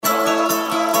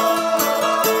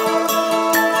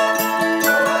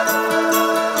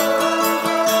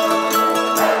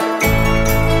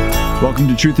Welcome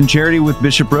to Truth and Charity with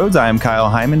Bishop Rhodes. I am Kyle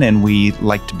Hyman, and we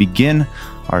like to begin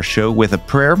our show with a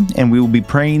prayer, and we will be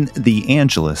praying the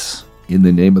Angelus. In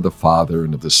the name of the Father,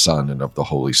 and of the Son, and of the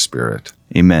Holy Spirit.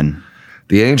 Amen.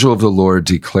 The angel of the Lord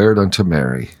declared unto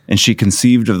Mary, And she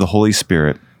conceived of the Holy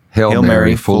Spirit. Hail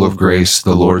Mary, full of grace,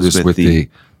 the Lord is with thee.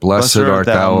 Blessed art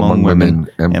thou among women,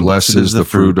 and blessed is the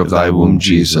fruit of thy womb,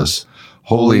 Jesus.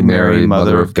 Holy Mary,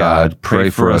 Mother of God,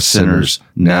 pray for us sinners,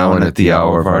 now and at the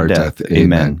hour of our death.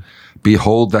 Amen.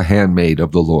 Behold the handmaid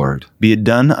of the Lord. Be it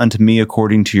done unto me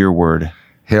according to your word.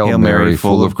 Hail Mary,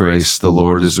 full of grace, the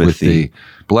Lord is with thee.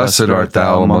 Blessed art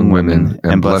thou among women,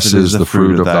 and blessed is the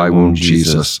fruit of thy womb,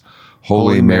 Jesus.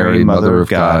 Holy Mary, Mother of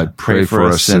God, pray for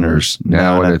us sinners,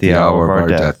 now and at the hour of our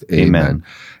death. Amen.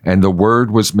 And the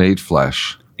Word was made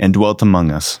flesh, and dwelt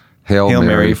among us. Hail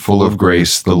Mary, full of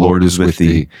grace, the Lord is with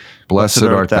thee. Blessed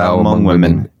art thou among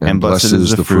women, and blessed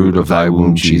is the fruit of thy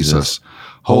womb, Jesus.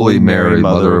 Holy Mary,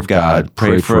 Mother of God,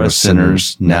 pray for us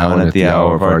sinners, now and at the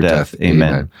hour of our death.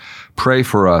 Amen. Pray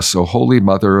for us, O Holy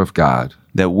Mother of God,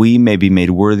 that we may be made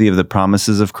worthy of the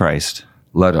promises of Christ.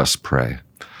 Let us pray.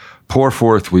 Pour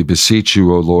forth, we beseech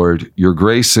you, O Lord, your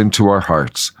grace into our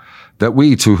hearts, that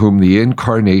we, to whom the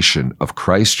incarnation of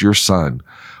Christ your Son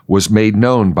was made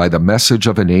known by the message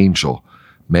of an angel,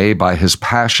 may by his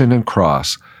passion and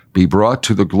cross be brought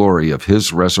to the glory of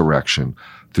his resurrection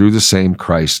through the same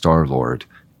Christ our Lord.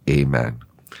 Amen.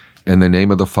 In the name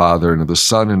of the Father, and of the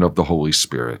Son, and of the Holy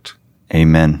Spirit.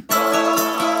 Amen.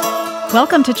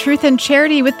 Welcome to Truth and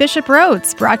Charity with Bishop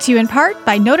Rhodes, brought to you in part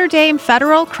by Notre Dame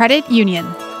Federal Credit Union.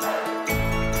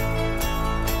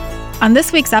 On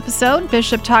this week's episode,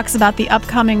 Bishop talks about the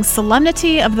upcoming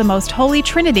Solemnity of the Most Holy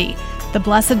Trinity, the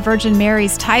Blessed Virgin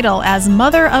Mary's title as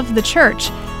Mother of the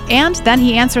Church, and then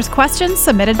he answers questions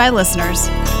submitted by listeners.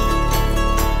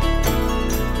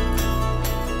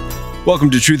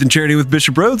 Welcome to Truth and Charity with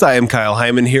Bishop Rhodes. I am Kyle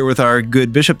Hyman here with our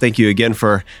good bishop. Thank you again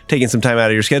for taking some time out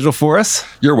of your schedule for us.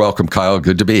 You're welcome, Kyle.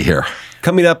 Good to be here.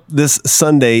 Coming up this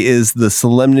Sunday is the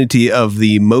Solemnity of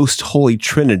the Most Holy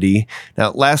Trinity. Now,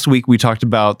 last week we talked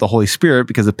about the Holy Spirit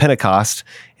because of Pentecost,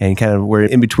 and kind of we're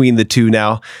in between the two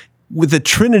now. With the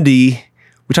Trinity,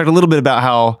 we talked a little bit about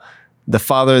how the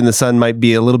Father and the Son might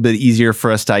be a little bit easier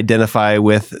for us to identify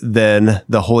with than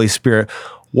the Holy Spirit.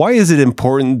 Why is it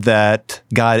important that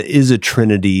God is a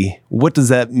Trinity? What does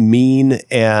that mean,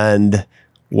 and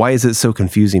why is it so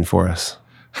confusing for us?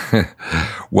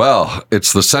 Well,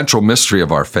 it's the central mystery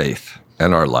of our faith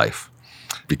and our life,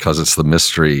 because it's the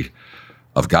mystery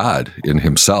of God in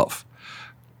himself.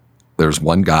 There's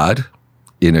one God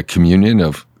in a communion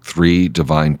of three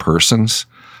divine persons,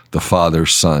 the Father,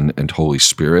 Son, and Holy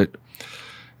Spirit.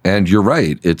 And you're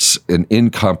right, it's an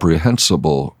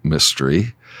incomprehensible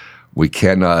mystery. We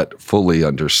cannot fully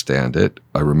understand it.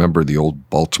 I remember the old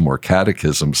Baltimore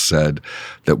Catechism said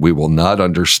that we will not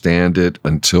understand it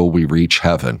until we reach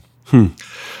heaven.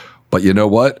 But you know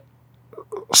what?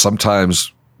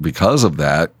 Sometimes because of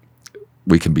that,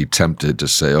 we can be tempted to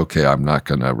say, okay, I'm not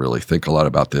going to really think a lot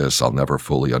about this. I'll never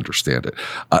fully understand it.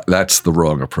 That's the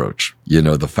wrong approach. You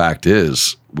know, the fact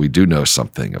is, we do know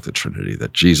something of the Trinity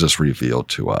that Jesus revealed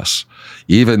to us,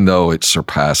 even though it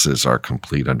surpasses our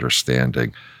complete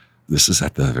understanding. This is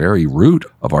at the very root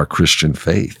of our Christian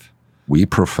faith. We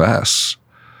profess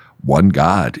one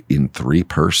God in three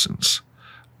persons,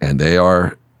 and they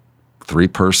are three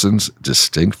persons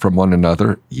distinct from one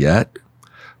another, yet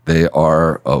they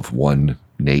are of one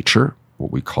nature,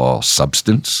 what we call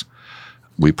substance.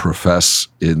 We profess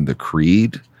in the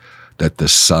Creed that the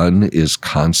Son is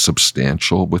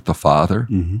consubstantial with the Father.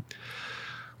 Mm-hmm.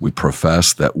 We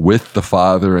profess that with the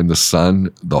Father and the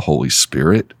Son, the Holy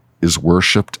Spirit is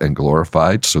worshiped and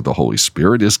glorified. So the Holy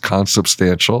Spirit is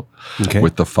consubstantial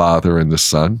with the Father and the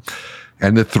Son.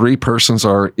 And the three persons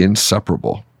are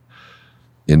inseparable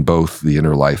in both the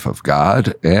inner life of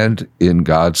God and in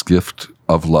God's gift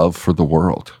of love for the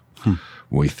world. When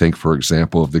we think, for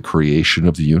example, of the creation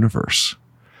of the universe,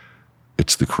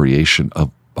 it's the creation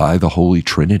by the Holy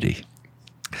Trinity.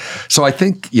 So I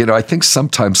think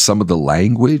sometimes some of the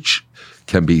language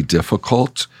can be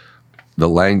difficult. The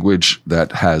language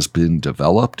that has been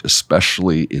developed,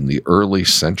 especially in the early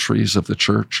centuries of the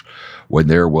church, when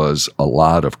there was a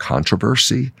lot of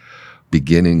controversy,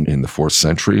 beginning in the 4th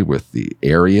century with the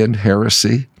Arian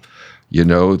heresy. You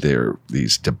know, there are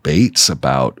these debates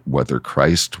about whether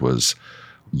Christ was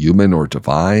human or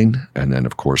divine. And then,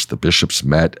 of course, the bishops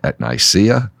met at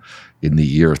Nicaea in the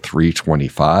year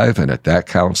 325. And at that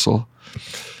council,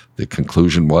 the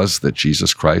conclusion was that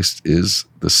Jesus Christ is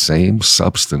the same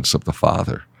substance of the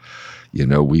Father. You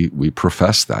know, we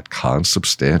profess that,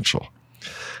 consubstantial.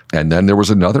 And then there was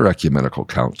another ecumenical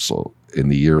council in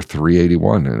the year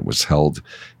 381, and it was held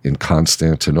in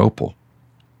Constantinople.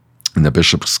 And the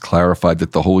bishops clarified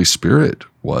that the Holy Spirit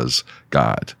was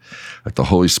God, that the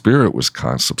Holy Spirit was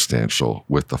consubstantial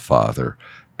with the Father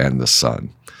and the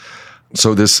Son.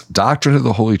 So this doctrine of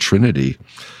the Holy Trinity,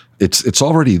 it's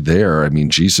already there. I mean,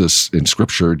 Jesus, in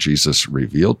Scripture, Jesus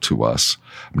revealed to us.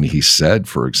 I mean, he said,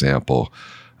 for example,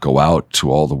 go out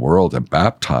to all the world and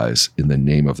baptize in the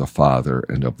name of the Father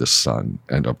and of the Son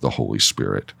and of the Holy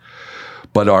Spirit.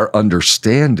 But our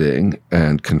understanding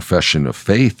and confession of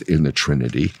faith in the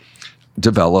Trinity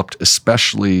developed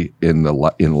especially in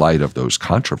light of those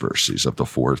controversies of the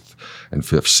 4th and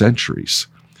 5th centuries.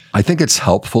 I think it's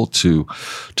helpful to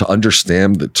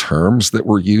understand the terms that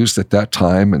were used at that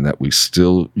time and that we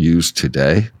still use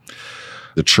today.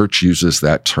 The church uses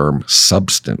that term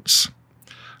substance,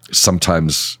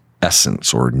 sometimes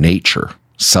essence or nature,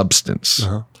 substance,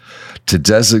 to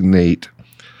designate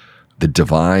the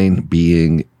divine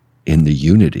being in the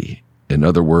unity. In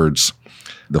other words,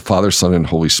 the Father, Son, and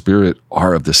Holy Spirit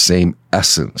are of the same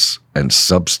essence and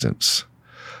substance.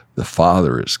 The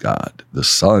Father is God. The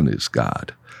Son is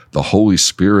God. The Holy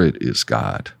Spirit is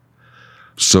God.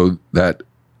 So that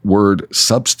word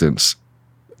substance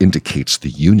indicates the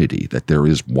unity, that there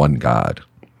is one God.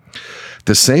 At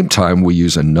the same time, we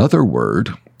use another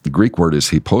word. The Greek word is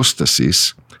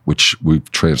hypostasis, which we've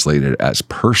translated as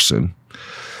person,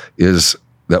 is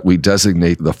that we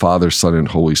designate the Father, Son, and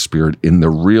Holy Spirit in the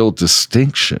real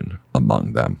distinction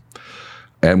among them.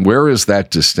 And where is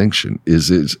that distinction? It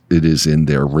is in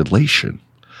their relation.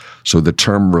 So the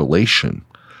term relation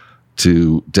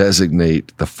to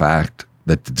designate the fact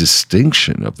that the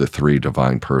distinction of the three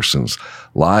divine persons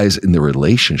lies in the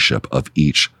relationship of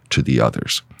each to the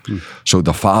others. So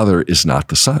the Father is not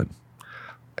the Son,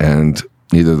 and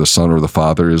neither the Son or the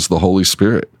Father is the Holy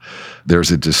Spirit.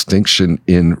 There's a distinction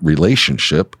in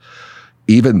relationship,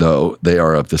 even though they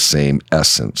are of the same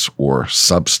essence or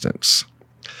substance.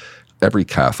 Every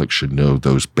Catholic should know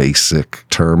those basic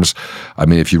terms. I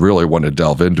mean, if you really want to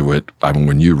delve into it, I mean,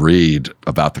 when you read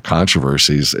about the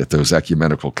controversies at those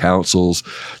ecumenical councils,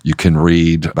 you can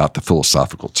read about the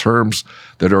philosophical terms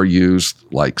that are used,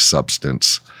 like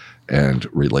substance and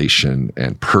relation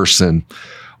and person.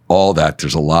 All that.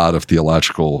 There's a lot of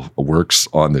theological works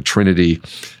on the Trinity,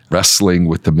 wrestling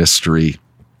with the mystery.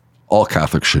 All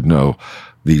Catholics should know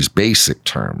these basic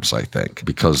terms, I think,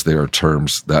 because they are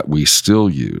terms that we still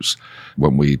use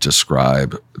when we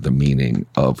describe the meaning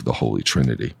of the Holy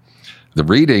Trinity. The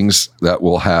readings that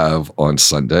we'll have on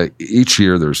Sunday, each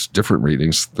year there's different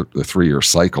readings, the 3-year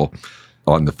cycle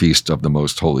on the Feast of the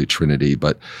Most Holy Trinity.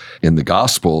 But in the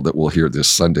gospel that we'll hear this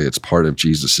Sunday, it's part of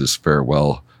Jesus's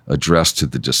farewell address to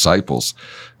the disciples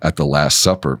at the Last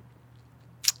Supper.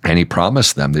 And he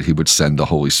promised them that he would send the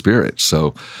Holy Spirit.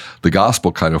 So the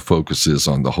gospel kind of focuses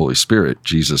on the Holy Spirit.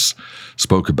 Jesus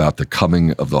spoke about the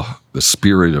coming of the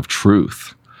Spirit of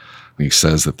truth. He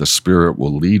says that the Spirit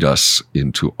will lead us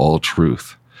into all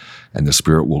truth, and the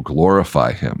Spirit will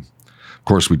glorify him. Of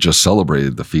course, we just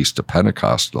celebrated the Feast of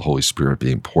Pentecost, the Holy Spirit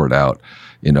being poured out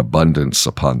in abundance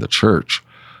upon the church.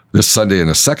 This Sunday in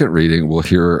a second reading, we'll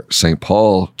hear St.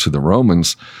 Paul to the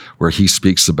Romans, where he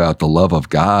speaks about the love of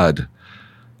God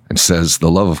and says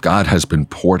the love of God has been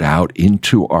poured out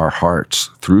into our hearts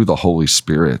through the Holy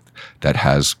Spirit that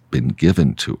has been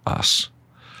given to us.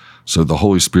 So the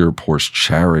Holy Spirit pours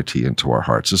charity into our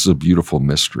hearts. This is a beautiful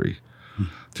mystery.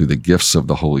 Through the gifts of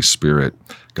the Holy Spirit,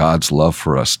 God's love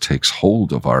for us takes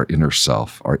hold of our inner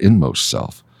self, our inmost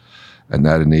self. And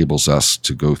that enables us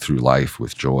to go through life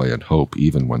with joy and hope,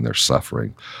 even when there's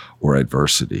suffering or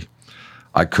adversity.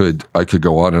 I could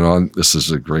go on and on. This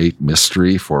is a great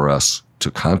mystery for us to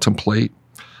contemplate,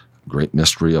 great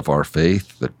mystery of our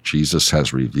faith that Jesus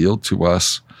has revealed to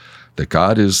us, that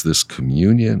God is this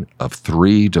communion of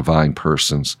three divine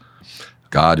persons.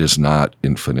 God is not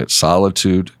infinite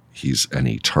solitude. He's an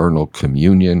eternal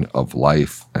communion of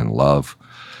life and love.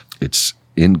 It's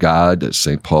in God, as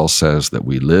St. Paul says, that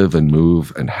we live and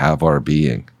move and have our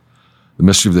being. The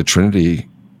mystery of the Trinity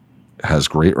has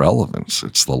great relevance.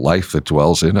 It's the life that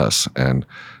dwells in us and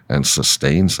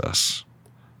sustains us.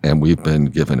 And we've been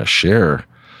given a share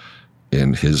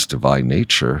in his divine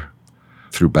nature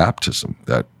through baptism,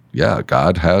 that,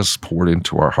 God has poured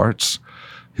into our hearts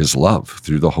his love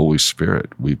through the Holy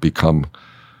Spirit. We've become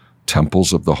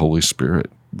temples of the Holy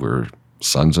Spirit. We're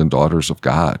sons and daughters of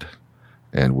God,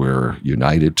 and we're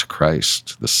united to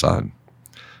Christ, the Son.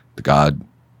 God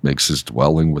makes his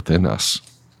dwelling within us.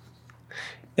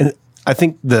 And I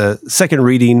think the second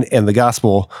reading and the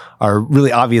gospel are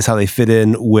really obvious how they fit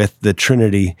in with the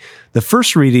Trinity. The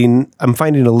first reading, I'm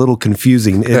finding a little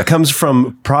confusing. It comes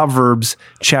from Proverbs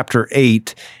chapter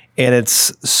 8, and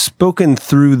it's spoken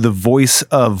through the voice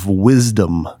of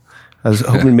wisdom. I was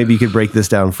hoping maybe you could break this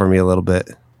down for me a little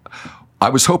bit. I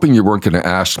was hoping you weren't going to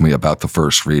ask me about the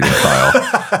first reading,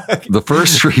 Kyle. The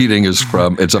first reading is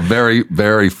it's a very,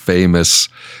 very famous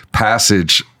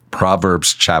passage,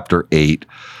 Proverbs chapter 8,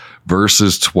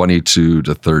 verses 22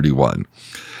 to 31.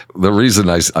 The reason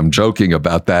I'm joking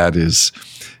about that is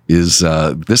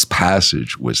this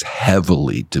passage was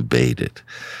heavily debated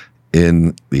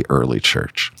in the early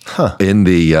church. In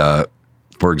the,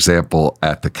 for example,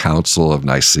 at the Council of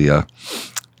Nicaea,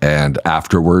 and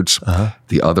afterwards,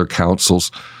 the other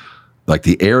councils, like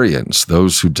the Arians,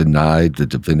 those who denied the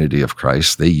divinity of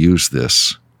Christ, they used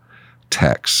this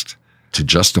text to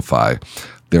justify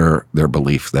their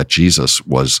belief that Jesus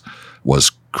was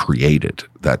created,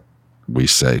 that we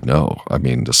say, no, I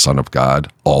mean, the Son of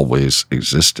God always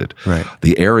existed. Right.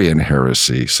 The Arian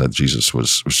heresy said Jesus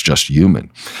was just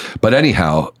human. But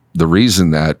anyhow, the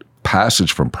reason that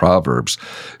passage from Proverbs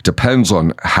depends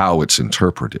on how it's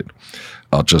interpreted.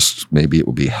 Maybe it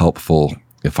would be helpful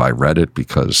if I read it,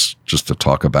 because just to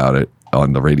talk about it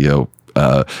on the radio,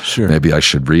 sure. Maybe I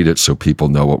should read it so people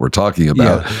know what we're talking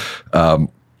about. Yeah.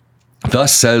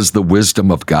 Thus says the wisdom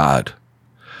of God.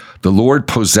 The Lord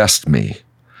possessed me,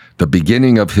 the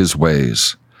beginning of his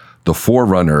ways, the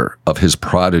forerunner of his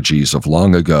prodigies of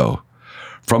long ago.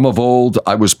 From of old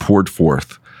I was poured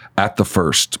forth, at the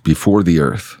first, before the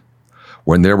earth.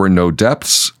 When there were no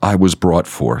depths, I was brought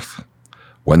forth.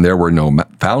 When there were no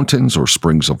fountains or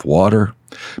springs of water,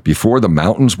 before the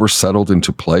mountains were settled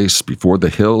into place, before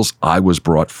the hills, I was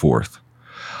brought forth.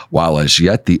 While as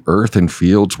yet the earth and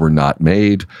fields were not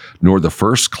made, nor the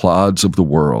first clods of the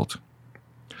world.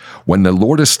 When the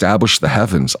Lord established the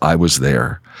heavens, I was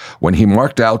there. When he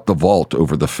marked out the vault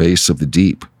over the face of the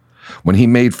deep. When he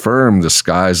made firm the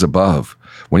skies above.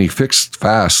 When he fixed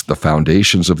fast the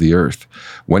foundations of the earth.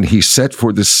 When he set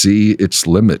for the sea its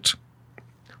limit,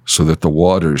 so that the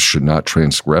waters should not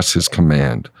transgress his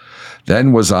command.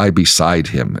 Then was I beside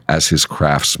him as his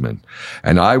craftsman,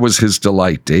 and I was his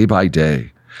delight day by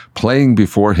day, playing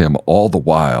before him all the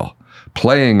while,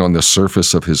 playing on the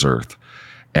surface of his earth,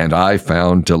 and I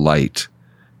found delight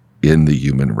in the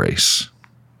human race.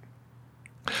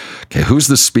 Okay, who's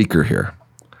the speaker here?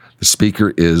 The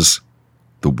speaker is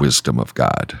the wisdom of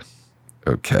God.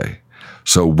 Okay,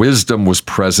 so wisdom was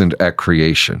present at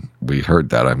creation. We heard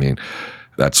that. I mean,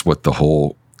 that's what the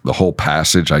whole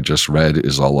passage I just read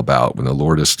is all about. When the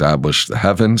Lord established the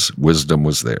heavens, wisdom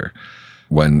was there.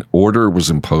 When order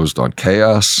was imposed on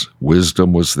chaos,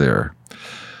 wisdom was there.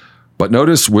 But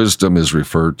notice wisdom is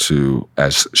referred to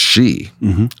as she.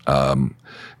 Mm-hmm.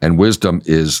 And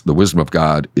the wisdom of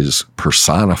God is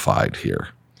personified here.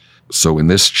 So in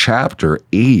this chapter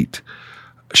 8,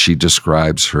 she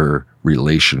describes her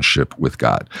relationship with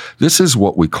God. This is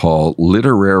what we call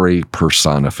literary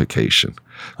personification.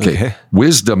 Okay.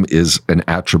 Wisdom is an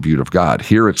attribute of God.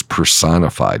 Here it's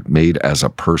personified, made as a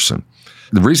person.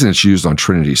 The reason it's used on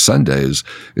Trinity Sunday is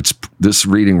this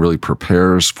reading really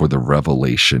prepares for the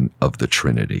revelation of the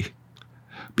Trinity.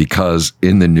 Because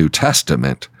in the New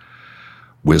Testament,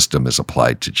 wisdom is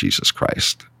applied to Jesus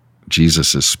Christ.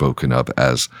 Jesus is spoken of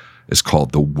as is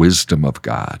called the wisdom of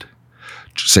God.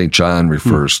 St. John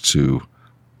refers to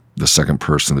the second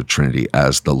person of the Trinity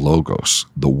as the Logos,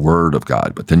 the Word of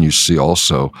God. But then you see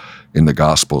also in the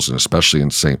Gospels, and especially in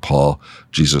St. Paul,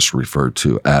 Jesus referred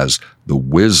to as the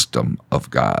wisdom of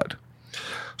God.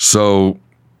 So,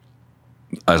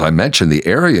 as I mentioned, the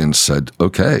Arians said,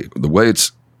 okay, the way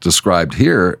it's described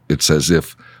here, it's as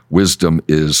if wisdom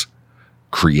is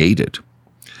created.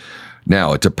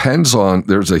 Now, it depends on,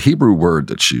 there's a Hebrew word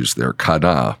that's used there,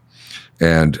 kana,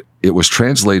 and it was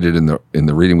translated in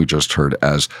the reading we just heard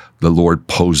as the Lord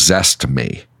possessed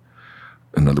me.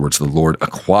 In other words, the Lord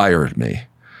acquired me.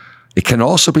 It can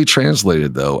also be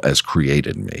translated, though, as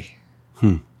created me.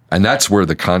 And that's where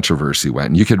the controversy went.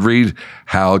 And you could read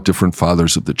how different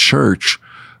fathers of the church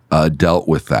dealt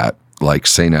with that. Like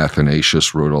St.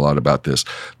 Athanasius wrote a lot about this.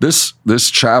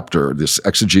 This chapter, this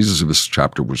exegesis of this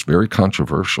chapter was very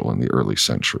controversial in the early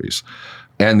centuries.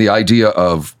 And the idea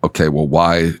of, okay, well,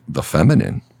 why the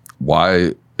feminine?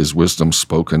 Why is wisdom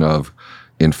spoken of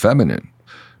in feminine?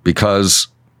 Because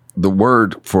the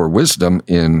word for wisdom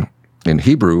in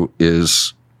Hebrew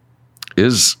is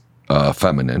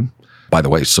feminine. By the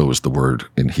way, so is the word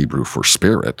in Hebrew for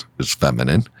spirit, is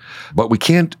feminine. But we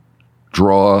can't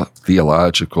draw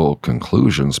theological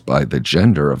conclusions by the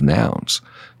gender of nouns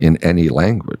in any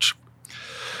language.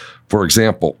 For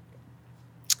example,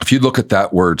 if you look at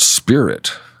that word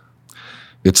spirit,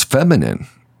 it's feminine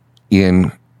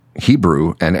in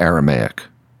Hebrew and Aramaic,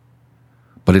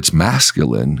 but it's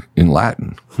masculine in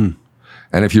Latin.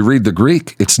 And if you read the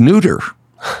Greek, it's neuter.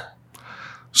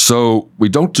 So we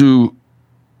don't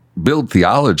build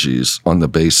theologies on the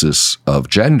basis of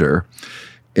gender.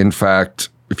 In fact,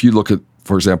 if you look at,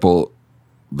 for example,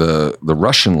 the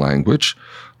Russian language,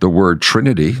 the word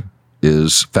Trinity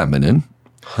is feminine,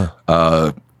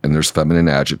 and there's feminine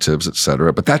adjectives, et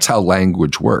cetera. But that's how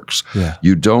language works. Yeah.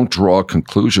 You don't draw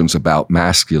conclusions about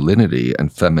masculinity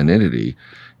and femininity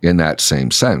in that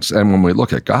same sense. And when we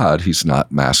look at God, he's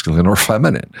not masculine or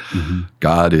feminine.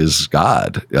 God is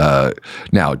God.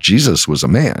 Now, Jesus was a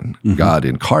man. God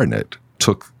incarnate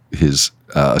took his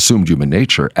assumed human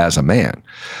nature as a man.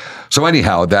 So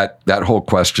anyhow, that whole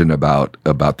question about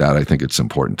that, I think it's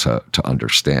important to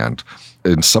understand.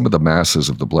 In some of the masses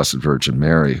of the Blessed Virgin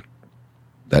Mary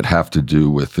that have to do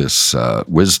with this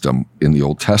wisdom in the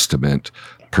Old Testament,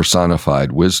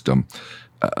 personified wisdom,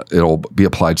 it'll be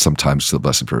applied sometimes to the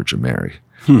Blessed Virgin Mary.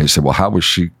 And you say, well, how was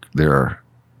she there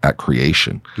at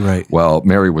creation? Right. Well,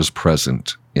 Mary was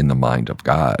present in the mind of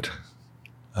God.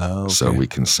 Oh, okay. So we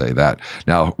can say that.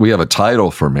 Now, we have a title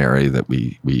for Mary that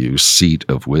we use, Seat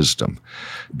of Wisdom,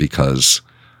 because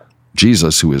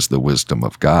Jesus, who is the wisdom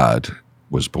of God,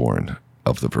 was born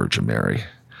of the Virgin Mary.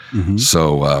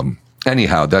 So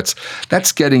anyhow,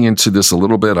 that's getting into this a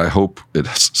little bit. I hope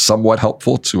it's somewhat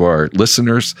helpful to our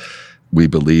listeners. We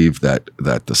believe that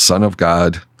the Son of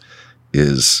God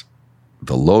is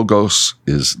the Logos,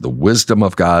 is the wisdom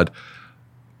of God,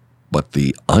 but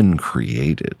the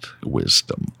uncreated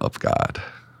wisdom of God,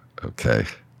 okay?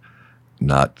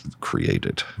 Not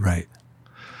created. Right.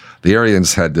 The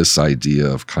Arians had this idea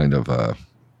of kind of a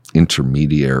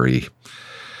intermediary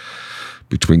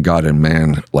between God and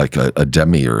man, like a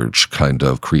demiurge kind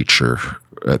of creature.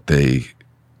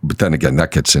 But then again,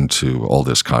 that gets into all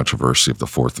this controversy of the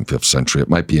 4th and 5th century. It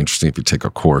might be interesting if you take a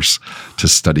course to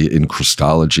study in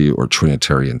Christology or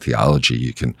Trinitarian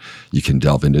theology. You can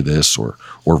delve into this or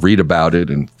read about it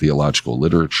in theological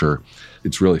literature.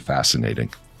 It's really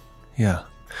fascinating. Yeah.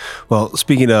 Well,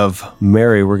 speaking of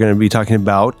Mary, we're going to be talking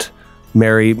about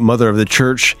Mary, Mother of the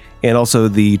Church, and also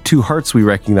the two hearts we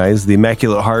recognize, the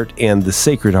Immaculate Heart and the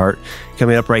Sacred Heart,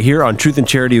 coming up right here on Truth and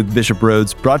Charity with Bishop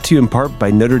Rhoades, brought to you in part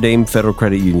by Notre Dame Federal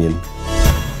Credit Union.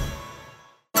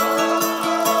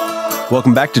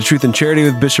 Welcome back to Truth and Charity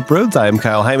with Bishop Rhoades. I am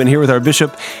Kyle Hyman here with our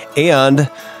bishop. And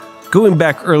going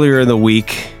back earlier in the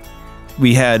week,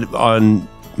 we had on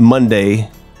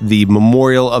Monday the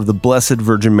memorial of the Blessed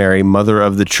Virgin Mary, Mother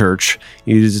of the Church.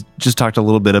 You just talked a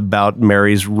little bit about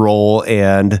Mary's role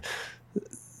and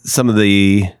some of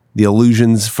the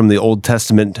allusions from the Old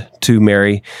Testament to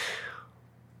Mary.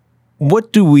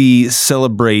 What do we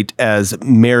celebrate as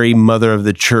Mary, Mother of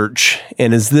the Church?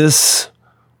 And is this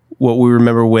what we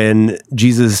remember when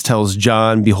Jesus tells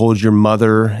John, "Behold your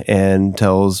mother," and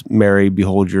tells Mary,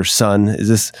 "Behold your son"?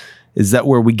 Is that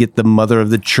where we get the Mother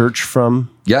of the Church from?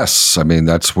 Yes. I mean,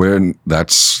 that's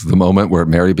the moment where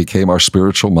Mary became our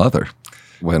spiritual mother,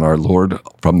 when our Lord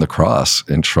from the cross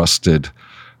entrusted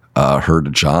her to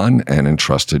John and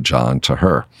entrusted John to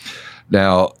her.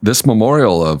 Now, this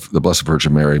memorial of the Blessed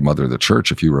Virgin Mary, Mother of the Church,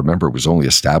 if you remember, was only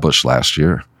established last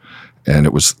year. And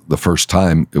it was the first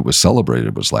time it was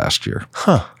celebrated was last year.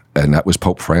 Huh. And that was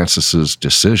Pope Francis's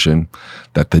decision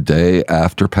that the day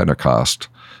after Pentecost,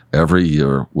 every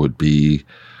year would be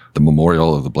the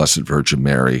memorial of the Blessed Virgin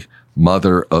Mary,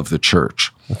 Mother of the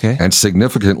Church. Okay. And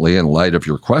significantly, in light of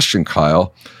your question,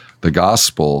 Kyle, the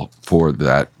gospel for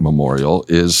that memorial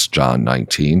is John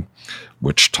 19,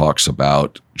 which talks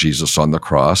about Jesus on the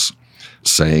cross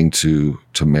saying to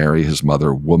Mary, his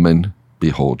mother, "Woman,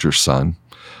 behold your son,"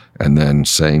 and then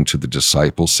saying to the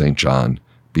disciple, St. John,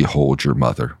 "Behold your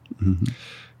mother." Mm-hmm.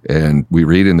 And we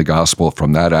read in the gospel,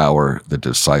 from that hour, the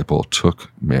disciple took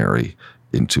Mary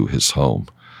into his home.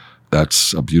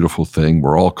 That's a beautiful thing.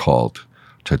 We're all called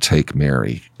to take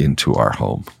Mary into our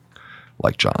home,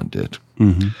 like John did.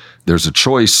 Mm-hmm. There's a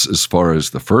choice as far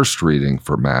as the first reading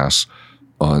for Mass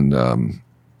on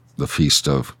the feast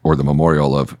of, or the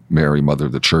memorial of Mary, Mother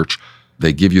of the Church.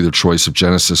 They give you the choice of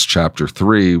Genesis chapter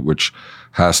 3, which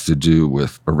has to do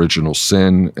with original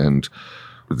sin and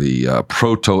the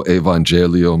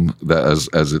proto-evangelium,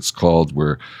 as it's called,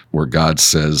 where God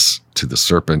says to the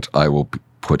serpent, "I will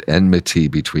put enmity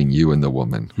between you and the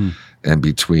woman, and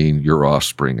between your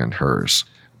offspring and hers."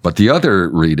 But the other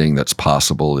reading that's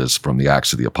possible is from the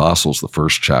Acts of the Apostles, the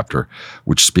first chapter,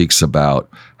 which speaks about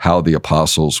how the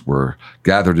apostles were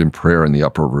gathered in prayer in the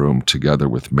upper room together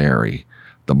with Mary,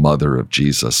 the mother of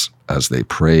Jesus, as they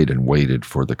prayed and waited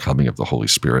for the coming of the Holy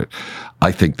Spirit.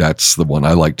 I think that's the one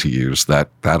I like to use, that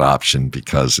option,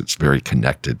 because it's very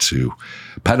connected to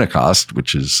Pentecost,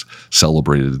 which is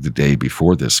celebrated the day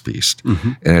before this feast.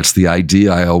 And it's the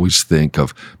idea I always think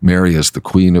of Mary as the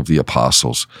Queen of the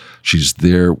Apostles. She's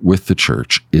there with the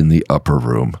church in the upper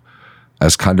room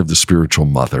as kind of the spiritual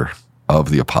mother of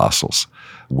the apostles,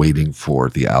 waiting for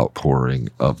the outpouring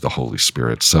of the Holy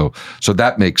Spirit. So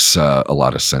that makes a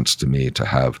lot of sense to me, to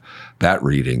have that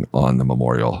reading on the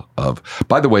memorial of.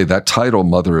 By the way, that title,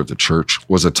 Mother of the Church,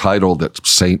 was a title that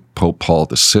Pope Paul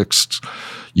VI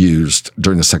used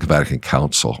during the Second Vatican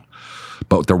Council,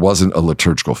 but there wasn't a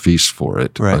liturgical feast for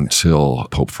it until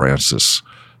Pope Francis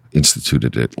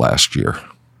instituted it last year.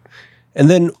 And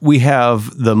then we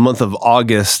have the month of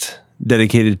August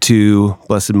dedicated to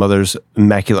Blessed Mother's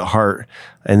Immaculate Heart.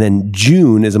 And then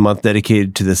June is a month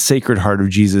dedicated to the Sacred Heart of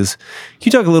Jesus. Can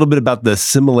you talk a little bit about the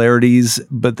similarities,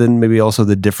 but then maybe also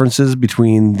the differences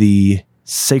between the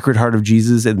Sacred Heart of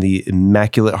Jesus and the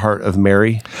Immaculate Heart of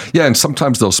Mary? Yeah, and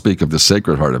sometimes they'll speak of the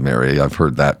Sacred Heart of Mary. I've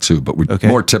heard that too, but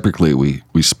more typically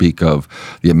we speak of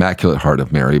the Immaculate Heart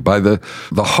of Mary. By the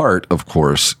heart, of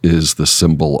course, is the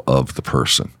symbol of the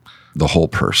person, the whole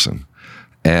person.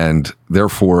 And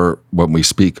therefore, when we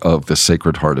speak of the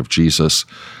Sacred Heart of Jesus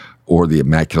or the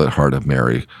Immaculate Heart of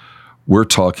Mary, we're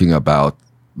talking about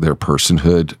their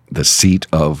personhood, the seat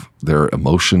of their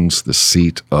emotions, the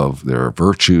seat of their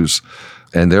virtues,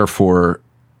 and therefore,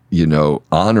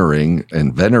 honoring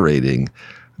and venerating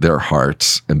their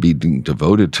hearts and being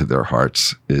devoted to their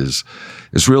hearts is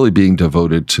really being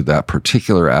devoted to that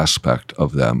particular aspect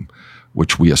of them,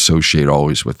 which we associate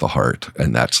always with the heart,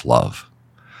 and that's love.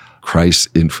 Christ's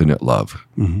infinite love.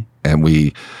 And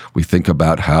we think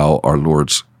about how our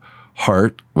Lord's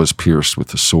heart was pierced with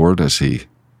the sword as he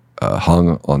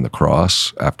hung on the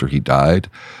cross after he died,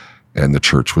 and the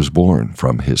church was born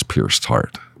from his pierced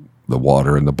heart. The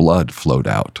water and the blood flowed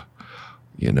out,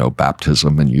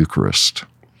 baptism and Eucharist.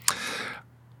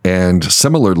 And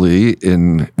similarly,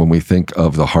 when we think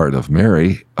of the heart of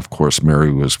Mary, of course,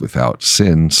 Mary was without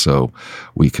sin, so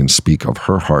we can speak of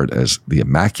her heart as the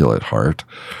Immaculate Heart.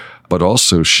 But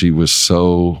also she was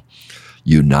so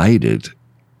united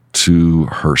to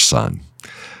her Son.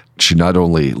 She not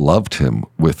only loved him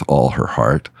with all her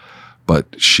heart, but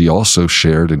she also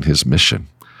shared in his mission,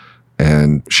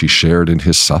 and she shared in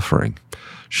his suffering.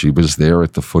 She was there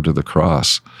at the foot of the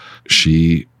cross.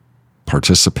 She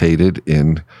participated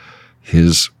in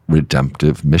his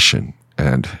redemptive mission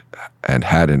and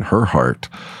had in her heart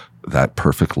that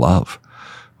perfect love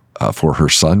for her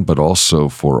Son, but also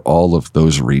for all of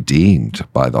those redeemed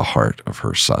by the heart of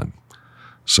her Son.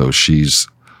 So she's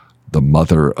the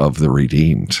mother of the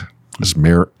redeemed.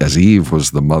 As Eve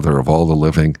was the mother of all the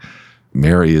living,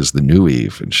 Mary is the new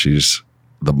Eve, and she's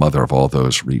the mother of all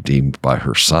those redeemed by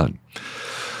her Son.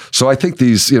 So I think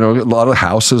these, a lot of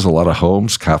houses, a lot of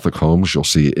homes, Catholic homes, you'll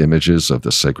see images of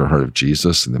the Sacred Heart of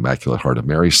Jesus and the Immaculate Heart of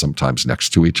Mary, sometimes next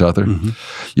to each other.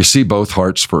 You see both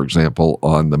hearts, for example,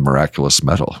 on the miraculous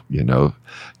medal.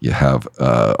 You have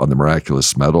on the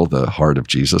miraculous medal the heart of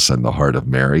Jesus and the heart of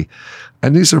Mary.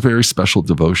 And these are very special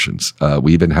devotions.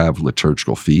 We even have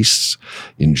liturgical feasts.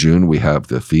 In June, we have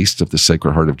the Feast of the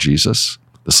Sacred Heart of Jesus,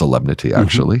 the solemnity,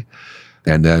 actually.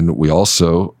 And then we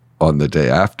also, on the day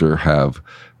after, have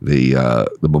the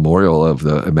memorial of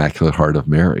the Immaculate Heart of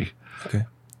Mary. Okay.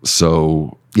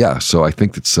 So I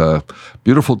think it's a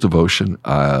beautiful devotion.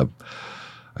 I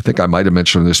think I might have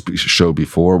mentioned on this show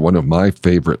before, one of my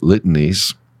favorite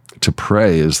litanies to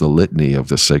pray is the Litany of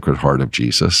the Sacred Heart of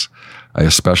Jesus. I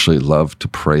especially love to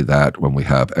pray that when we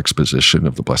have exposition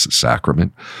of the Blessed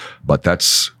Sacrament, but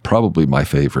that's probably my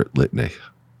favorite litany.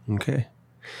 Okay.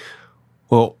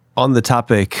 Well, on the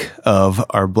topic of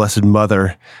our Blessed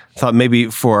Mother, I thought maybe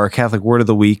for our Catholic Word of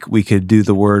the Week, we could do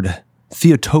the word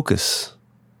Theotokos.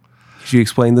 Could you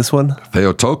explain this one?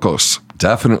 Theotokos,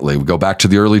 definitely. We go back to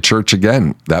the early church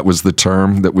again. That was the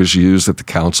term that was used at the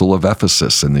Council of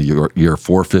Ephesus in the year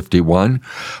 451,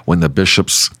 when the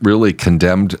bishops really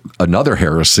condemned another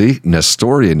heresy,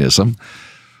 Nestorianism,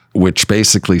 which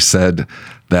basically said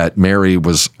that Mary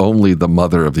was only the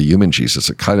mother of the human Jesus.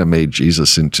 It kind of made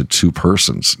Jesus into two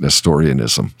persons,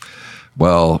 Nestorianism.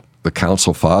 Well, the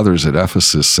Council Fathers at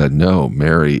Ephesus said, no,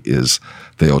 Mary is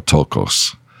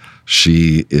Theotokos.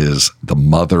 She is the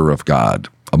mother of God.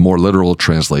 A more literal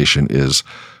translation is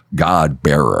God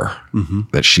bearer,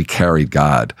 that she carried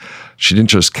God. She didn't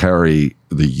just carry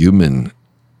the human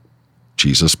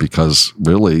Jesus, because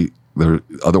really,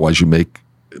 otherwise you make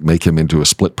him into a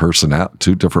split person out,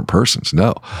 two different persons.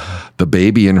 No, the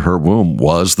baby in her womb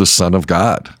was the Son of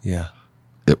God. Yeah.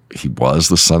 He was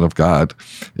the Son of God.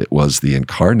 It was the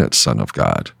incarnate Son of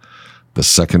God, the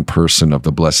second person of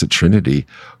the Blessed Trinity,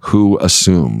 who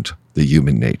assumed the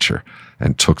human nature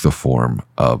and took the form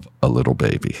of a little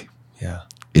baby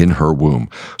in her womb.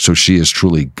 So she is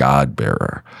truly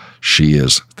God-bearer. She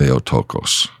is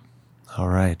Theotokos. All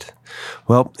right.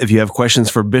 Well, if you have questions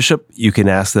for Bishop, you can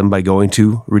ask them by going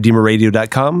to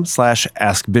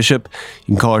redeemerradio.com/askbishop. You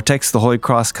can call or text the Holy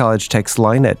Cross College text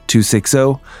line at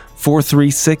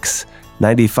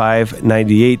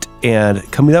 260-436-9598.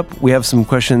 And coming up, we have some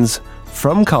questions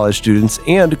from college students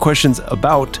and questions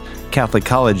about Catholic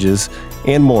colleges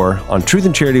and more on Truth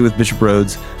and Charity with Bishop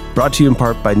Rhoades, brought to you in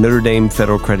part by Notre Dame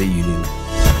Federal Credit Union.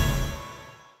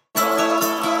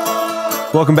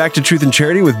 Welcome back to Truth and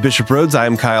Charity with Bishop Rhoades. I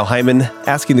am Kyle Hyman,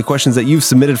 asking the questions that you've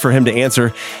submitted for him to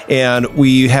answer. And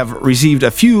we have received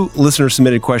a few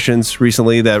listener-submitted questions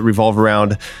recently that revolve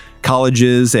around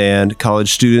colleges and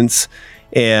college students.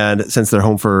 And since they're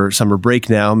home for summer break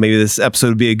now, maybe this episode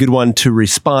would be a good one to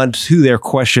respond to their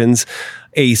questions.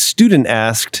 A student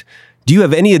asked, do you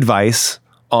have any advice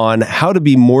on how to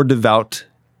be more devout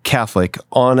Catholic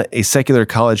on a secular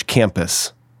college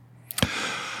campus?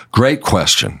 Great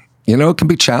question. You know, it can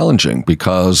be challenging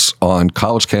because on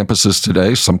college campuses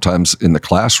today, sometimes in the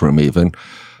classroom even,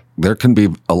 there can be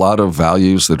a lot of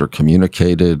values that are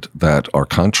communicated that are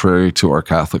contrary to our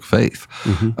Catholic faith.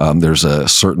 There's a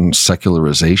certain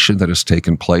secularization that has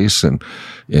taken place in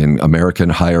American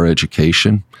higher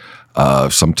education.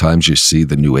 Sometimes you see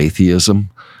the new atheism.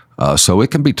 So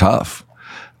it can be tough.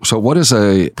 So what is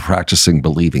a practicing,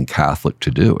 believing Catholic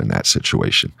to do in that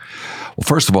situation? Well,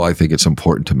 first of all, I think it's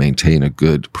important to maintain a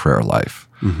good prayer life.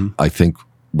 I think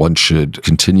one should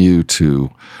continue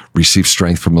to receive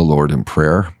strength from the Lord in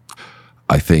prayer.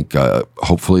 I think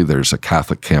hopefully there's a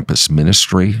Catholic campus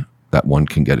ministry that one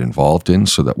can get involved in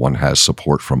so that one has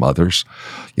support from others.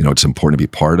 You know, it's important to be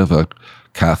part of a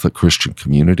Catholic Christian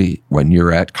community when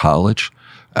you're at college,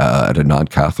 at a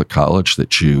non-Catholic college,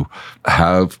 that you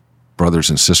have brothers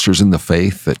and sisters in the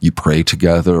faith, that you pray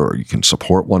together, or you can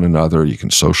support one another, you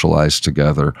can socialize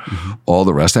together, all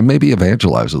the rest, and maybe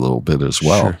evangelize a little bit as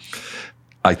well. Sure.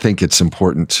 I think it's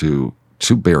important to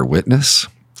bear witness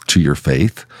to your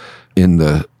faith in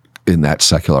that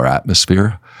secular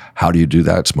atmosphere. How do you do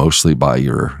that? It's mostly by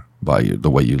the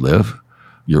way you live.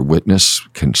 Your witness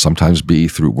can sometimes be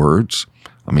through words.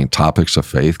 I mean, topics of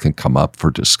faith can come up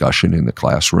for discussion in the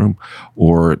classroom,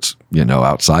 or it's,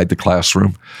 outside the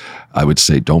classroom. I would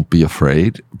say don't be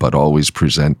afraid, but always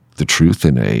present the truth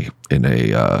in a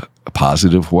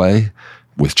positive way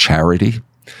with charity.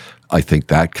 I think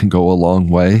that can go a long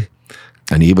way.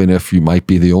 And even if you might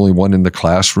be the only one in the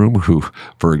classroom who,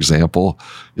 for example,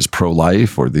 is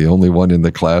pro-life, or the only one in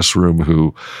the classroom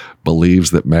who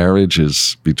believes that marriage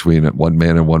is between one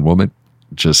man and one woman,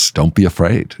 just don't be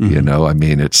afraid. I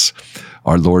mean, it's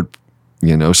our Lord,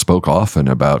 spoke often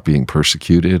about being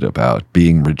persecuted, about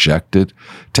being rejected.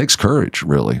 It takes courage,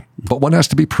 really. But one has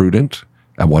to be prudent,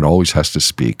 and one always has to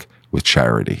speak with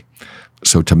charity.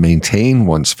 So to maintain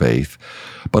one's faith,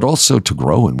 but also to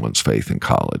grow in one's faith in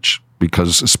college,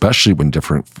 because especially when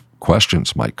different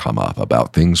questions might come up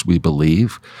about things we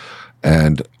believe,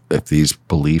 and if these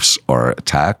beliefs are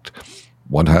attacked,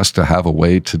 one has to have a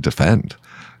way to defend.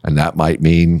 And that might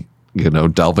mean,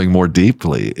 delving more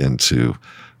deeply into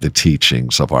the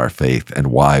teachings of our faith and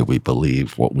why we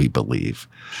believe what we believe.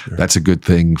 Sure. That's a good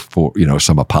thing for,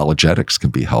 some apologetics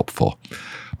can be helpful.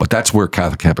 But that's where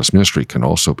Catholic campus ministry can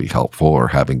also be helpful, or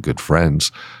having good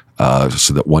friends,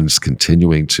 so that one's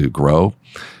continuing to grow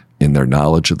in their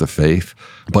knowledge of the faith,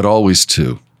 but always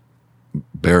to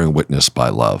bearing witness by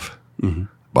love,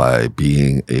 by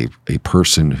being a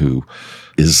person who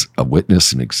is a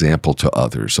witness and example to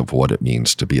others of what it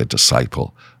means to be a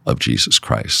disciple of Jesus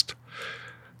Christ.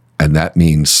 And that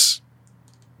means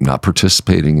not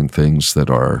participating in things that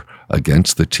are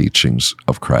against the teachings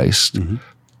of Christ,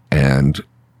 and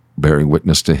bearing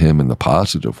witness to him in the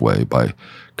positive way by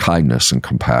kindness and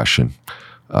compassion,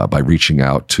 by reaching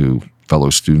out to fellow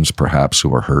students perhaps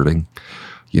who are hurting.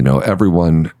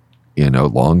 Everyone,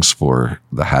 longs for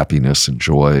the happiness and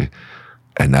joy,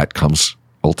 and that comes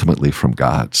ultimately from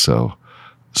God. So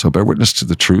bear witness to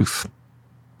the truth,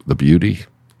 the beauty,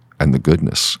 and the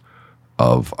goodness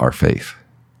of our faith.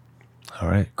 All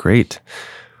right, great.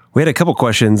 We had a couple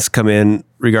questions come in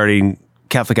regarding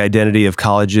Catholic identity of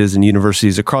colleges and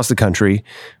universities across the country,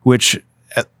 which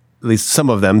at least some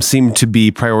of them seem to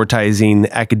be prioritizing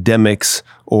academics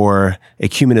or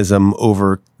ecumenism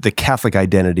over the Catholic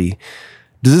identity.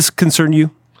 Does this concern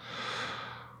you?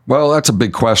 Well, that's a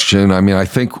big question. I mean, I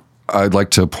think I'd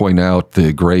like to point out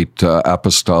the great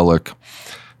apostolic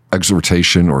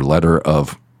exhortation or letter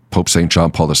of Pope St.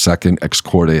 John Paul II, Ex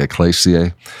Corde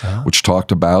Ecclesiae, which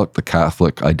talked about the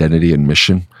Catholic identity and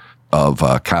mission of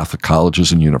Catholic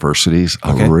colleges and universities,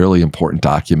 a really important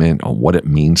document on what it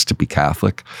means to be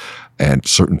Catholic and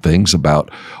certain things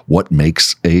about what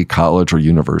makes a college or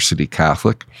university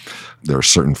Catholic. There are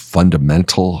certain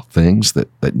fundamental things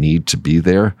that need to be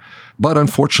there. But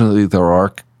unfortunately, there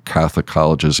are Catholic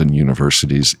colleges and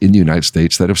universities in the United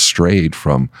States that have strayed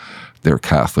from their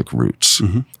Catholic roots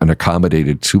and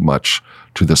accommodated too much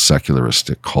to the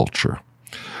secularistic culture.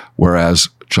 Whereas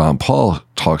John Paul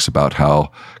talks about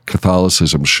how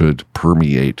Catholicism should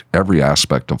permeate every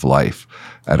aspect of life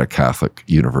at a Catholic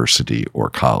university or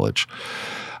college.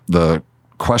 The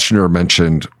questioner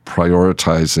mentioned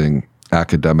prioritizing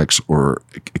academics or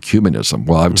ecumenism.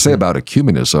 Well, I would say about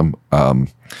ecumenism,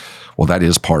 well, that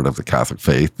is part of the Catholic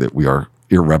faith, that we are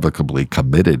irrevocably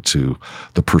committed to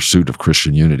the pursuit of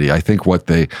Christian unity. I think what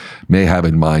they may have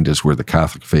in mind is where the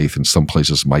Catholic faith in some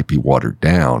places might be watered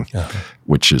down,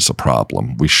 which is a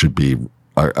problem. We should be,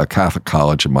 a Catholic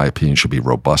college, in my opinion, should be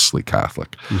robustly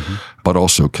Catholic, but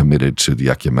also committed to the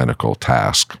ecumenical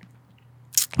task.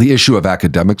 The issue of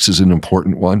academics is an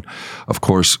important one. Of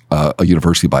course, a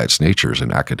university by its nature is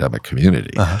an academic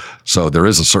community. So there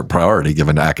is a certain priority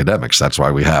given to academics. That's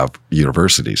why we have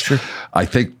universities. Sure. I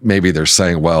think maybe they're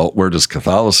saying, well, where does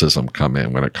Catholicism come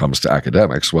in when it comes to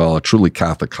academics? Well, a truly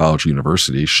Catholic college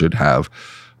university should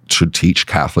teach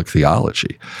Catholic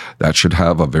theology. That should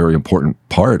have a very important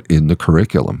part in the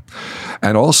curriculum.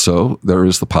 And also, there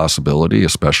is the possibility,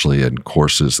 especially in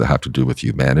courses that have to do with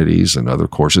humanities and other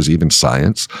courses, even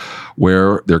science,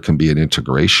 where there can be an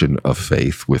integration of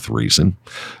faith with reason.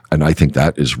 And I think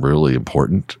that is really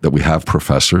important, that we have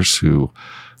professors who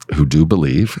do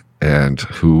believe and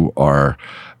who are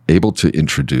able to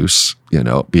introduce,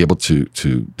 be able to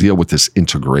deal with this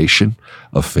integration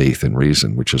of faith and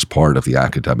reason, which is part of the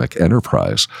academic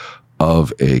enterprise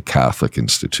of a Catholic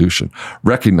institution,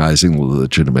 recognizing the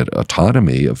legitimate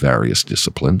autonomy of various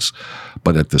disciplines,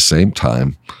 but at the same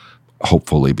time,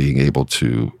 hopefully being able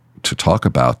to talk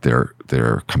about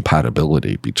their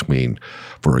compatibility between,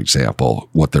 for example,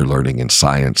 what they're learning in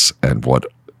science and what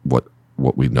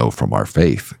we know from our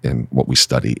faith and what we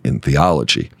study in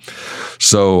theology.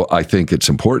 So I think it's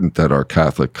important that our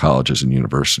Catholic colleges and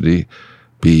university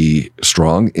be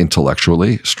strong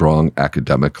intellectually, strong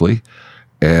academically,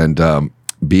 and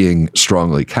being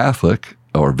strongly Catholic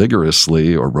or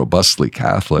vigorously or robustly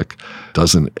Catholic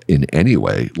doesn't in any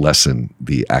way lessen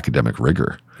the academic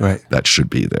rigor that should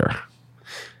be there.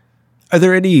 Are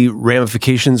there any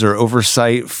ramifications or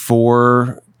oversight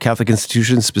for Catholic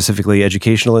institutions, specifically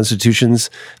educational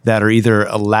institutions, that are either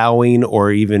allowing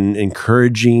or even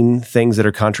encouraging things that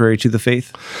are contrary to the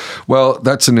faith? Well,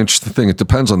 that's an interesting thing. It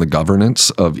depends on the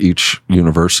governance of each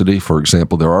university. For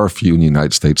example, there are a few in the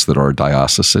United States that are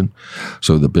diocesan.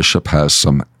 So the bishop has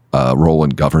some role in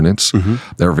governance.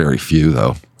 There are very few,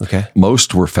 though.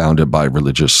 Most were founded by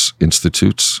religious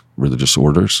institutes, religious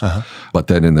orders. But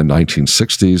then in the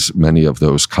 1960s, many of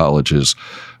those colleges,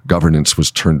 governance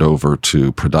was turned over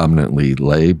to predominantly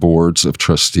lay boards of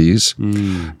trustees.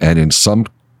 And in some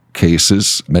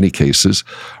cases, many cases,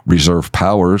 reserved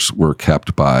powers were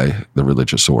kept by the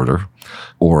religious order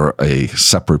or a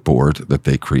separate board that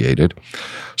they created.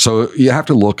 So you have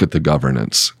to look at the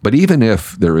governance. But even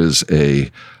if there is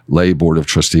a lay board of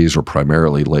trustees or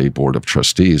primarily lay board of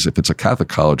trustees, if it's a Catholic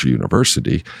college or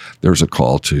university, there's a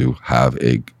call to have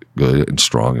a good and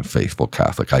strong and faithful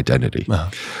Catholic identity.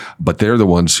 But they're the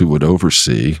ones who would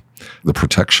oversee the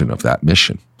protection of that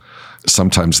mission.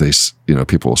 Sometimes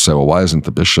people will say, well, why isn't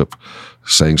the bishop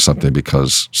saying something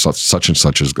because such and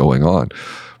such is going on?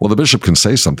 Well, the bishop can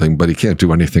say something, but he can't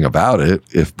do anything about it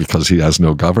because he has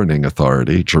no governing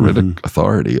authority, juridic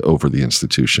authority over the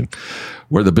institution.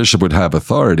 Where the bishop would have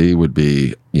authority would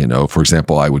be, for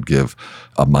example, I would give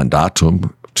a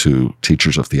mandatum to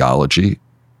teachers of theology,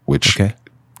 which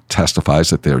testifies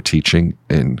that they're teaching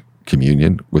in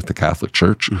communion with the Catholic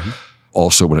Church.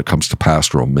 Also, when it comes to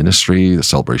pastoral ministry, the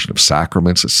celebration of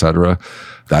sacraments, etc.,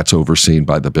 that's overseen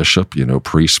by the bishop.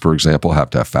 Priests, for example, have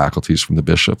to have faculties from the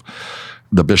bishop.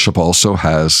 The bishop also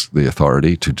has the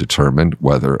authority to determine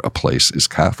whether a place is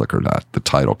Catholic or not, the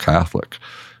title Catholic.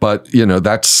 But,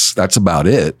 that's about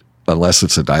it, unless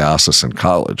it's a diocesan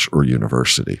college or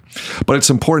university. But it's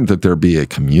important that there be a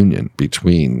communion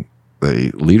between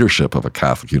the leadership of a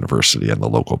Catholic university and the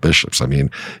local bishops. I mean,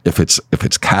 if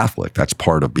it's Catholic, that's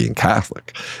part of being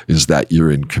Catholic, is that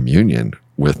you're in communion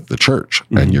with the church.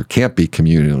 And you can't be in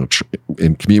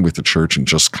communion with the church in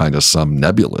just kind of some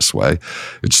nebulous way.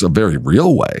 It's a very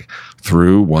real way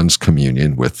through one's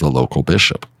communion with the local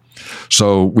bishop.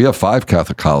 So we have 5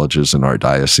 Catholic colleges in our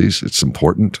diocese. It's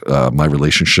important. My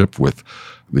relationship with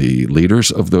the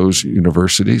leaders of those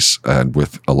universities and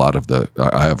with a lot of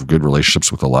I have good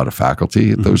relationships with a lot of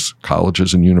faculty at those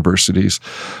colleges and universities,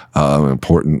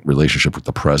 important relationship with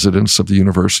the presidents of the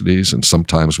universities and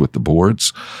sometimes with the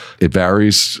boards. It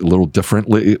varies a little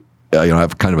differently. I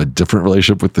have kind of a different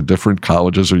relationship with the different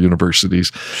colleges or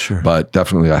universities, but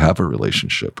definitely I have a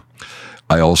relationship.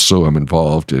 I also am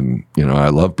involved in, I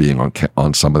love being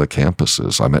on some of the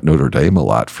campuses. I'm at Notre Dame a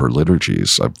lot for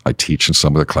liturgies. I teach in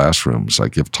some of the classrooms. I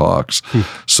give talks.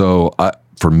 So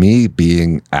for me,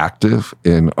 being active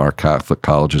in our Catholic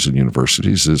colleges and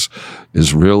universities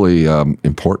is really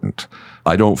important.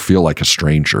 I don't feel like a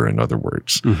stranger, in other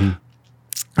words.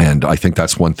 And I think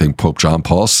that's one thing Pope John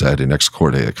Paul said in Ex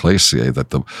Corde Ecclesiae,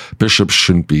 that the bishops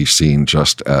shouldn't be seen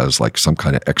just as like some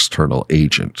kind of external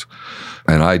agent.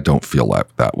 And I don't feel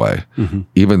that way.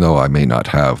 Even though I may not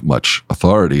have much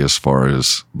authority as far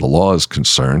as the law is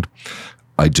concerned,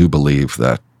 I do believe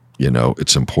that,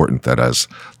 it's important that as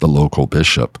the local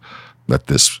bishop, that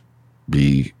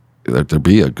there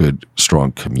be a good,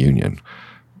 strong communion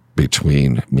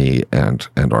between me and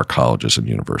our colleges and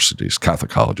universities,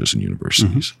 Catholic colleges and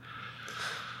universities.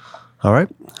 All right.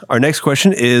 Our next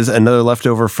question is another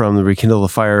leftover from the Rekindle the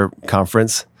Fire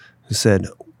conference, who said,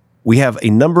 "We have a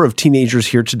number of teenagers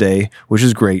here today, which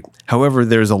is great. However,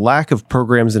 there's a lack of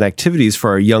programs and activities for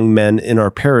our young men in our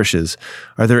parishes.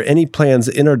 Are there any plans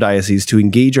in our diocese to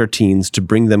engage our teens to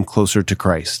bring them closer to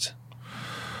Christ?"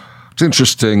 It's an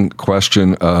interesting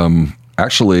question.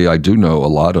 Actually, I do know a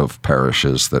lot of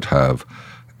parishes that have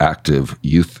active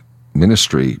youth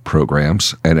ministry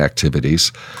programs and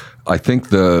activities. I think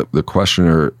the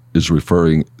questioner is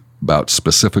referring about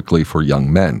specifically for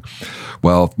young men.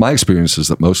 Well, my experience is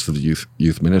that most of the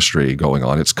youth ministry going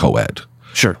on, it's co-ed.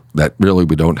 Sure. That really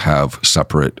we don't have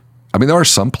separate. I mean, there are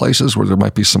some places where there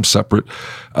might be some separate.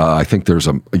 I think there's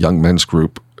a young men's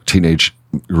group, teenage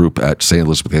group at St.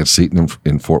 Elizabeth Ann Seton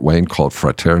in Fort Wayne called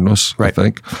Fraternus, I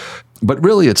think. But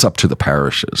really, it's up to the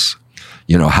parishes,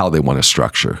 how they want to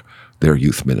structure their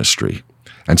youth ministry.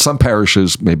 And some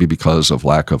parishes, maybe because of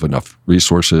lack of enough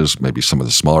resources, maybe some of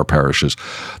the smaller parishes,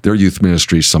 their youth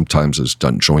ministry sometimes is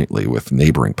done jointly with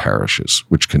neighboring parishes,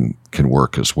 which can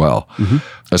work as well.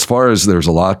 As far as there's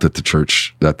a lot that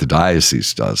the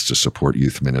diocese does to support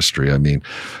youth ministry, I mean,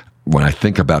 when I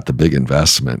think about the big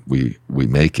investment we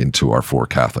make into our 4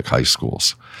 Catholic high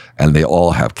schools, and they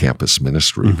all have campus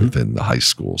ministry within the high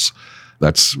schools,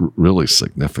 that's really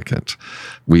significant.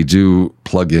 We do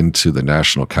plug into the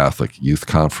National Catholic Youth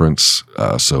Conference,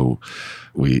 so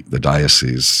the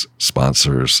diocese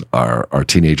sponsors our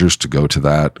teenagers to go to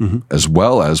that, as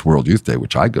well as World Youth Day,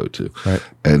 which I go to,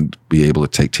 and be able to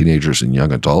take teenagers and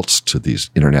young adults to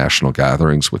these international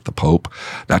gatherings with the Pope.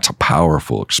 That's a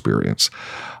powerful experience.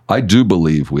 I do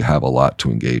believe we have a lot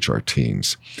to engage our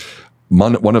teens.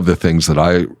 One of the things that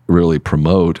I really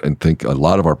promote and think a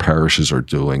lot of our parishes are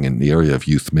doing in the area of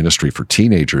youth ministry for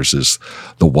teenagers is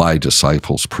the Y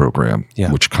Disciples program,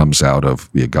 which comes out of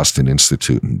the Augustine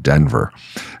Institute in Denver.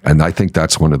 And I think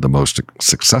that's one of the most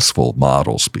successful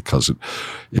models because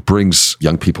it brings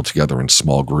young people together in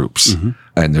small groups.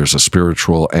 And there's a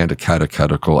spiritual and a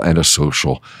catechetical and a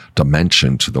social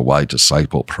dimension to the Y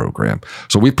Disciple program.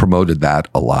 So we promoted that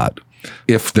a lot.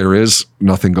 If there is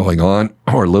nothing going on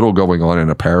or little going on in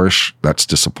a parish, that's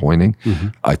disappointing.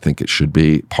 I think it should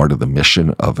be part of the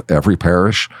mission of every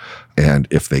parish. And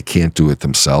if they can't do it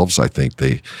themselves, I think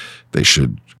they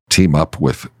should team up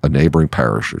with a neighboring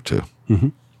parish or two.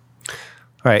 All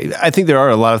right. I think there are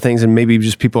a lot of things, and maybe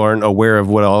just people aren't aware of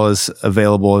what all is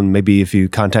available. And maybe if you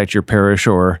contact your parish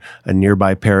or a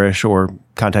nearby parish or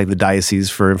contact the diocese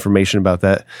for information about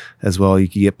that as well, you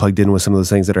can get plugged in with some of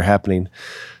those things that are happening.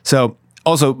 So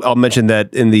also, I'll mention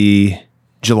that in the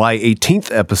July 18th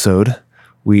episode,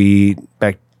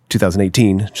 back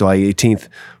 2018, July 18th,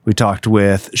 we talked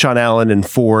with Sean Allen and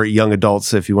 4 young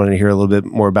adults, if you wanted to hear a little bit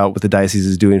more about what the diocese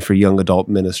is doing for young adult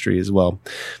ministry as well.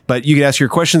 But you can ask your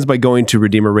questions by going to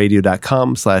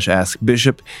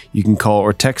redeemerradio.com/askbishop. You can call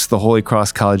or text the Holy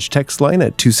Cross College text line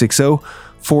at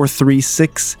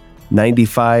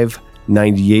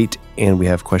 260-436-9598. And we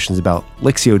have questions about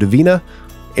Lectio Divina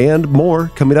and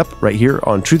more coming up right here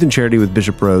on Truth and Charity with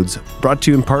Bishop Rhoades, brought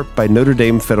to you in part by Notre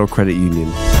Dame Federal Credit Union.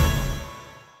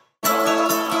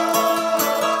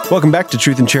 Welcome back to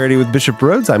Truth and Charity with Bishop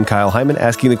Rhoades. I'm Kyle Hyman,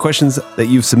 asking the questions that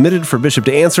you've submitted for Bishop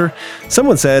to answer.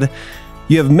 Someone said,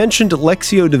 "You have mentioned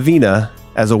Lectio Divina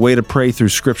as a way to pray through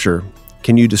Scripture.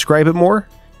 Can you describe it more?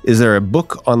 Is there a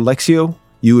book on Lectio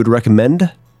you would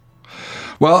recommend?"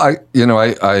 Well, I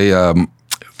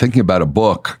thinking about a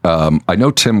book. I know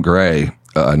Tim Gray,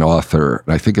 an author,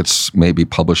 and I think it's maybe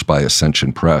published by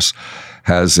Ascension Press,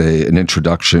 has an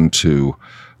introduction to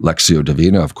Lectio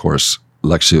Divina. Of course,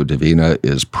 Lectio Divina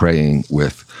is praying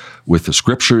with the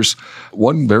scriptures.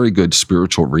 One very good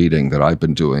spiritual reading that I've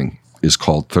been doing is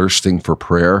called Thirsting for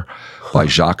Prayer by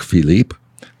Jacques Philippe.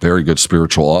 Very good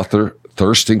spiritual author.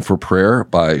 Thirsting for Prayer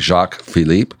by Jacques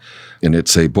Philippe. And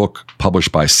it's a book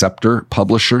published by Scepter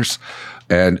Publishers.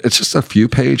 And it's just a few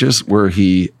pages where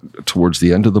he, towards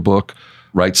the end of the book,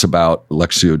 writes about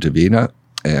Lectio Divina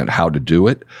and how to do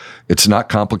it. It's not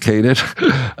complicated.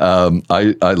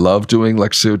 I love doing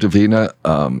Lectio Divina.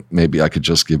 Maybe I could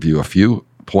just give you a few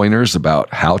pointers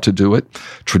about how to do it.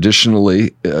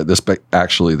 Traditionally, this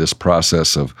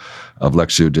process of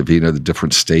Lectio Divina, the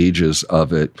different stages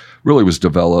of it, really was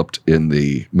developed in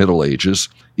the Middle Ages,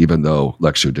 even though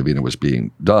Lectio Divina was being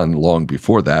done long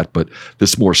before that. But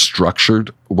this more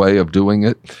structured way of doing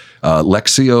it,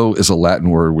 Lectio is a Latin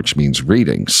word which means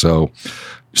reading. So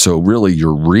really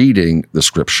you're reading the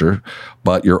scripture,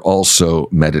 but you're also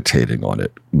meditating on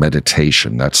it.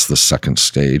 Meditation, that's the second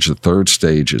stage. The third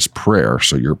stage is prayer.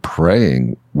 So you're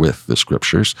praying with the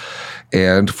scriptures.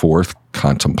 And fourth,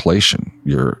 contemplation.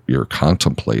 You're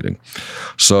contemplating.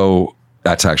 So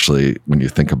that's actually, when you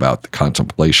think about the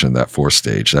contemplation, that fourth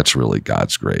stage, that's really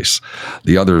God's grace.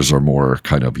 The others are more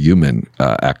kind of human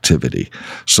activity.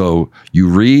 So you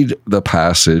read the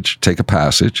passage, take a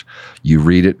passage, you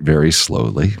read it very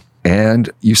slowly, and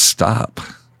you stop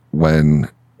when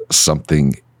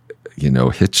something,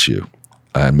 hits you.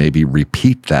 Maybe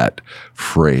repeat that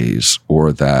phrase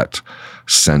or that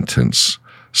sentence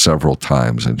several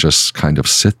times and just kind of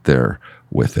sit there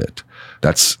with it.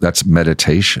 That's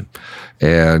meditation.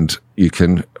 And you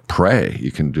can pray.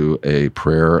 You can do a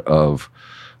prayer of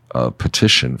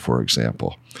petition, for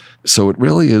example. So it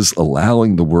really is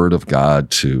allowing the Word of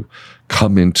God to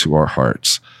come into our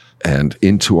hearts and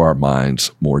into our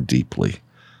minds more deeply.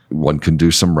 One can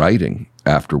do some writing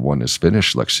after one has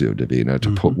finished Lectio Divina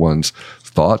to put one's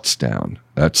thoughts down.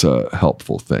 That's a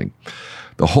helpful thing.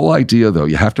 The whole idea, though,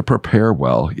 you have to prepare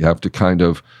well. You have to kind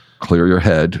of clear your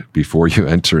head before you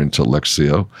enter into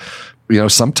Lectio.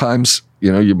 Sometimes,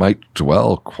 you might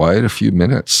dwell quite a few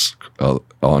minutes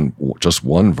on just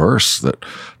one verse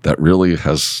that really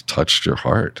has touched your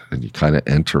heart, and you kind of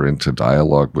enter into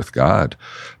dialogue with God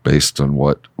based on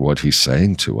what he's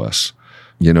saying to us.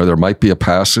 There might be a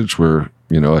passage where,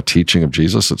 a teaching of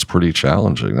Jesus that's pretty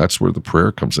challenging. That's where the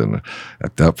prayer comes in.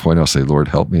 At that point, I'll say, Lord,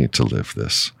 help me to live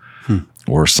this.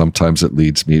 Or sometimes it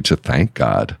leads me to thank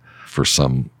God for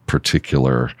some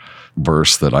particular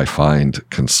verse that I find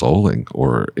consoling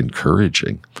or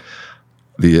encouraging.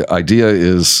 The idea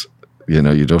is,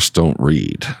 you just don't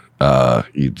read.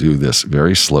 You do this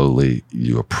very slowly.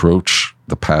 You approach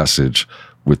the passage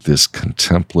with this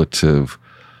contemplative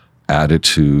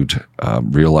attitude,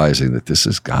 realizing that this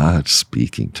is God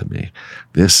speaking to me.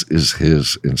 This is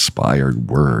his inspired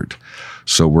word.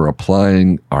 So we're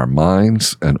applying our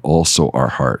minds and also our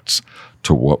hearts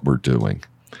to what we're doing.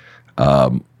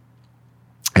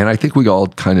 And I think we all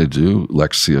kind of do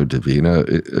Lectio Divina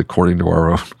according to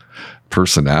our own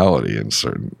personality in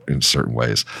certain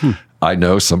ways. I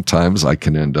know sometimes I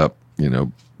can end up,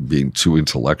 being too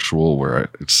intellectual, where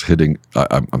it's hitting.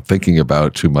 I'm thinking about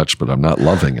it too much, but I'm not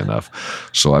loving enough.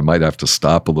 So I might have to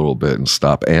stop a little bit and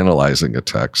stop analyzing a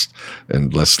text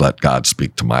and let's let God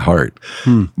speak to my heart.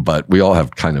 But we all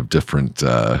have kind of different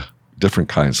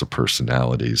kinds of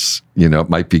personalities. It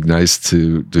might be nice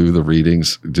to do the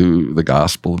readings, do the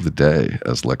gospel of the day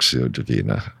as Lectio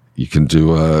Divina. You can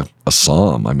do a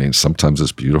psalm. I mean, sometimes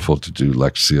it's beautiful to do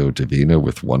Lectio Divina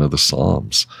with one of the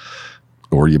psalms.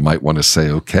 Or you might want to say,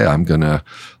 okay,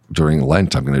 during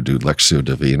Lent, I'm going to do Lectio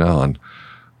Divina on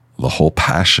the whole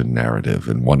Passion narrative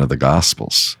in one of the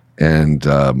Gospels. And,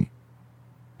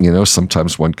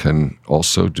 sometimes one can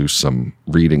also do some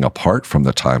reading apart from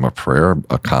the time of prayer,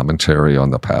 a commentary on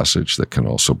the passage that can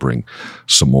also bring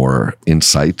some more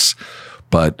insights.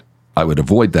 But I would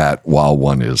avoid that while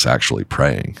one is actually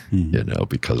praying,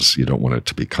 because you don't want it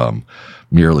to become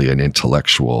merely an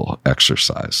intellectual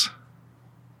exercise.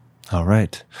 All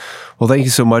right. Well, thank you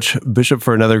so much, Bishop,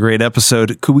 for another great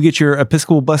episode. Could we get your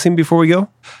Episcopal blessing before we go?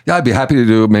 Yeah, I'd be happy to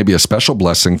do maybe a special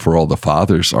blessing for all the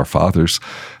fathers, our fathers,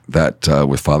 that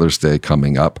with Father's Day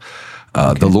coming up.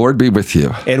 Okay. The Lord be with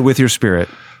you. And with your spirit.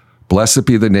 Blessed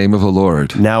be the name of the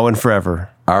Lord. Now and forever.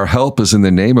 Our help is in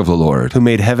the name of the Lord. Who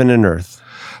made heaven and earth.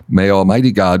 May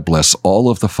Almighty God bless all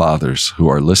of the fathers who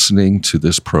are listening to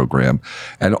this program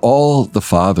and all the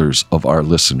fathers of our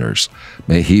listeners.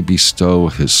 May he bestow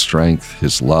his strength,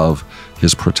 his love,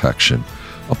 his protection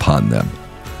upon them.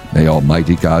 May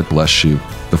Almighty God bless you,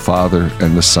 the Father,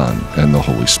 and the Son, and the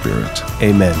Holy Spirit.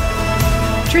 Amen.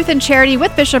 Truth and Charity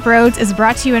with Bishop Rhoades is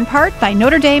brought to you in part by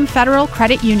Notre Dame Federal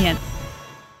Credit Union.